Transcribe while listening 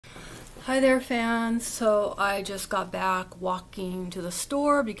Hi there, fans. So I just got back walking to the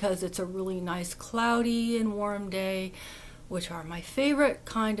store because it's a really nice cloudy and warm day, which are my favorite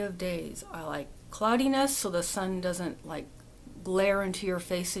kind of days. I like cloudiness so the sun doesn't like glare into your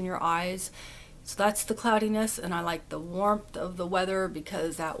face and your eyes. So that's the cloudiness, and I like the warmth of the weather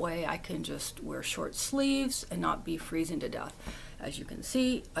because that way I can just wear short sleeves and not be freezing to death. As you can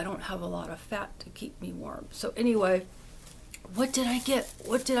see, I don't have a lot of fat to keep me warm. So anyway, what did I get?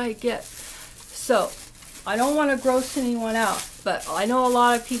 What did I get? So, I don't want to gross anyone out, but I know a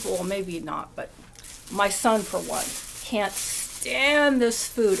lot of people, well, maybe not, but my son, for one, can't stand this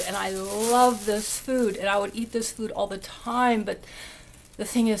food, and I love this food, and I would eat this food all the time, but the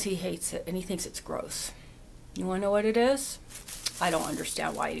thing is, he hates it, and he thinks it's gross. You want to know what it is? I don't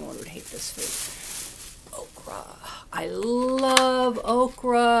understand why anyone would hate this food. Okra. I love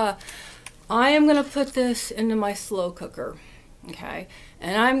okra. I am going to put this into my slow cooker. Okay,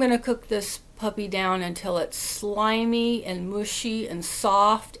 and I'm going to cook this puppy down until it's slimy and mushy and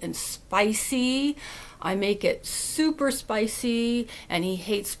soft and spicy. I make it super spicy, and he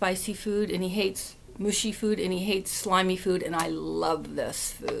hates spicy food, and he hates mushy food, and he hates slimy food, and I love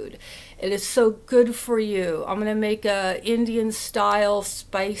this food. It is so good for you. I'm going to make a Indian style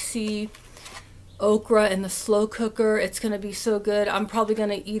spicy okra in the slow cooker. It's going to be so good. I'm probably going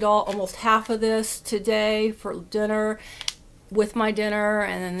to eat almost half of this today for dinner, with my dinner,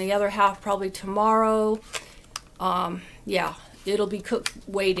 and then the other half probably tomorrow. Yeah, it'll be cooked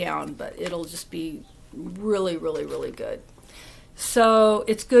way down, but it'll just be really, really, really good. So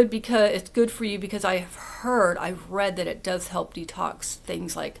it's good because it's good for you because I've read that it does help detox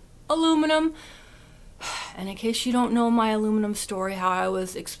things like aluminum. And in case you don't know my aluminum story, how I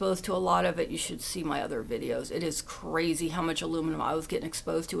was exposed to a lot of it, you should see my other videos. It is crazy how much aluminum I was getting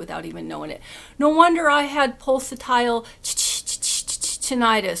exposed to without even knowing it. No wonder I had pulsatile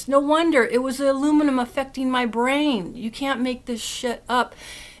tinnitus. No wonder it was the aluminum affecting my brain. You can't make this shit up.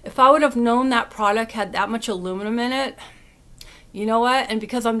 If I would have known that product had that much aluminum in it, you know what? And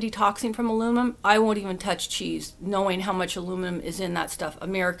because I'm detoxing from aluminum, I won't even touch cheese, knowing how much aluminum is in that stuff.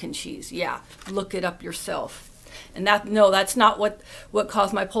 American cheese, yeah. Look it up yourself. And that's not what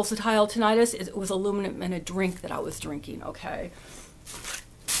caused my pulsatile tinnitus. It was aluminum in a drink that I was drinking, okay?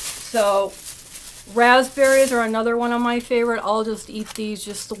 So, raspberries are another one of my favorite. I'll just eat these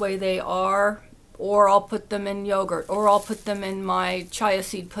just the way they are. Or I'll put them in yogurt. Or I'll put them in my chia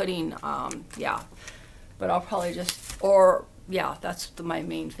seed pudding. Yeah. But I'll probably just, yeah, that's my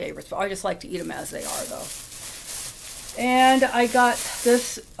main favorites. But I just like to eat them as they are, though. And I got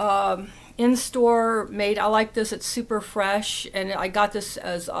this in-store made. I like this. It's super fresh. And I got this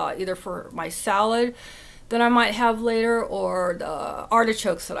as either for my salad that I might have later, or the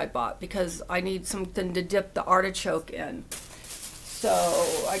artichokes that I bought, because I need something to dip the artichoke in. So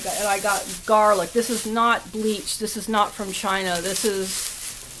I got garlic. This is not bleached. This is not from China. This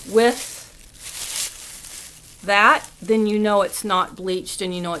is with that, then you know it's not bleached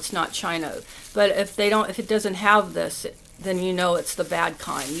and you know it's not China. But if it doesn't have this, then you know it's the bad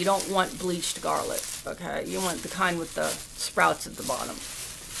kind. You don't want bleached garlic, okay? You want the kind with the sprouts at the bottom.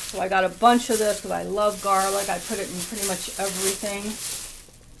 So I got a bunch of this because I love garlic. I put it in pretty much everything.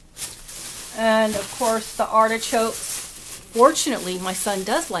 And of course the artichokes. Fortunately, my son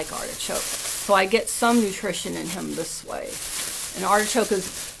does like artichoke, so I get some nutrition in him this way. And artichoke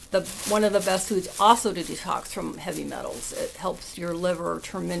is one of the best foods also to detox from heavy metals. It helps your liver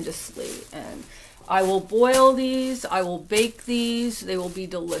tremendously. And I will boil these, I will bake these, they will be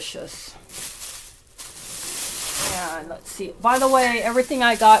delicious. And let's see, by the way, everything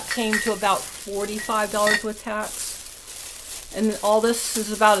I got came to about $45 with tax. And all this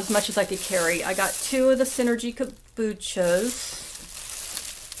is about as much as I could carry. I got 2 of the Synergy kombuchas.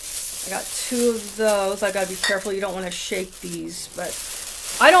 I got 2 of those. I gotta be careful, you don't want to shake these, but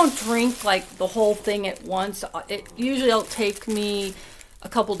I don't drink like the whole thing at once. Usually it'll take me a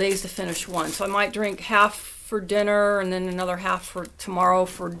couple days to finish one. So I might drink half for dinner and then another half for tomorrow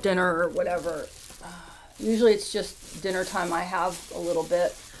for dinner or whatever. Usually it's just dinner time. I have a little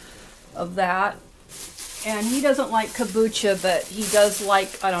bit of that. And he doesn't like kombucha, but he does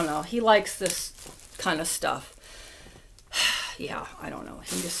like, I don't know, he likes this kind of stuff. Yeah, I don't know.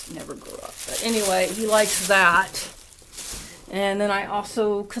 He just never grew up. But anyway, he likes that. And then I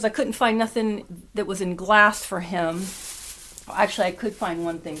also, because I couldn't find nothing that was in glass for him. Actually, I could find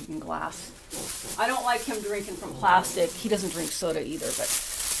one thing in glass. I don't like him drinking from plastic. He doesn't drink soda either, but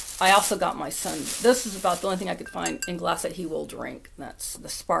I also got my son. This is about the only thing I could find in glass that he will drink. That's the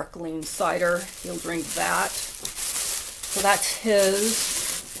sparkling cider. He'll drink that. So that's his.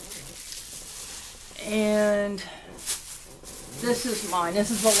 And This is mine.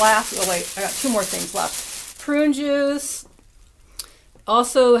 This is the last. Oh wait, I got 2 more things left. Prune juice.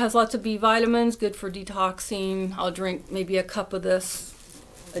 Also has lots of B vitamins, good for detoxing. I'll drink maybe a cup of this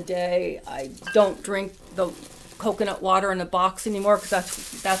a day. I don't drink the coconut water in the box anymore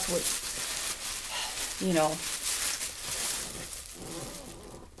because that's what, you know.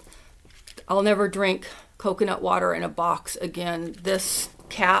 I'll never drink coconut water in a box again. This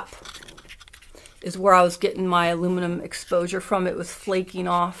cap is where I was getting my aluminum exposure from. It was flaking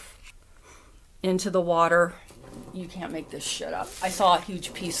off into the water. You can't make this shit up. I saw a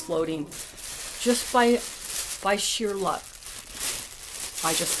huge piece floating just by sheer luck.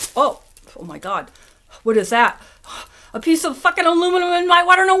 Oh my God. What is that? A piece of fucking aluminum in my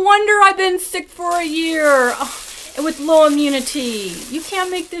water. No wonder I've been sick for a year. And with low immunity. You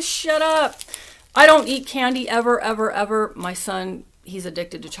can't make this shit up. I don't eat candy ever, ever, ever. My son, he's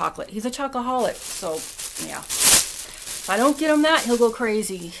addicted to chocolate. He's a chocoholic. So, yeah. If I don't get him that, he'll go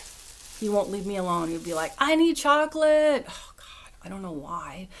crazy. He won't leave me alone. He'll be like, I need chocolate. Oh, God. I don't know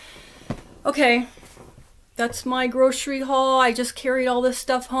why. Okay. That's my grocery haul. I just carried all this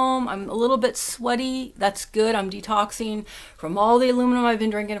stuff home. I'm a little bit sweaty. That's good. I'm detoxing from all the aluminum I've been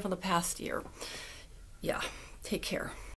drinking for the past year. Yeah. Take care.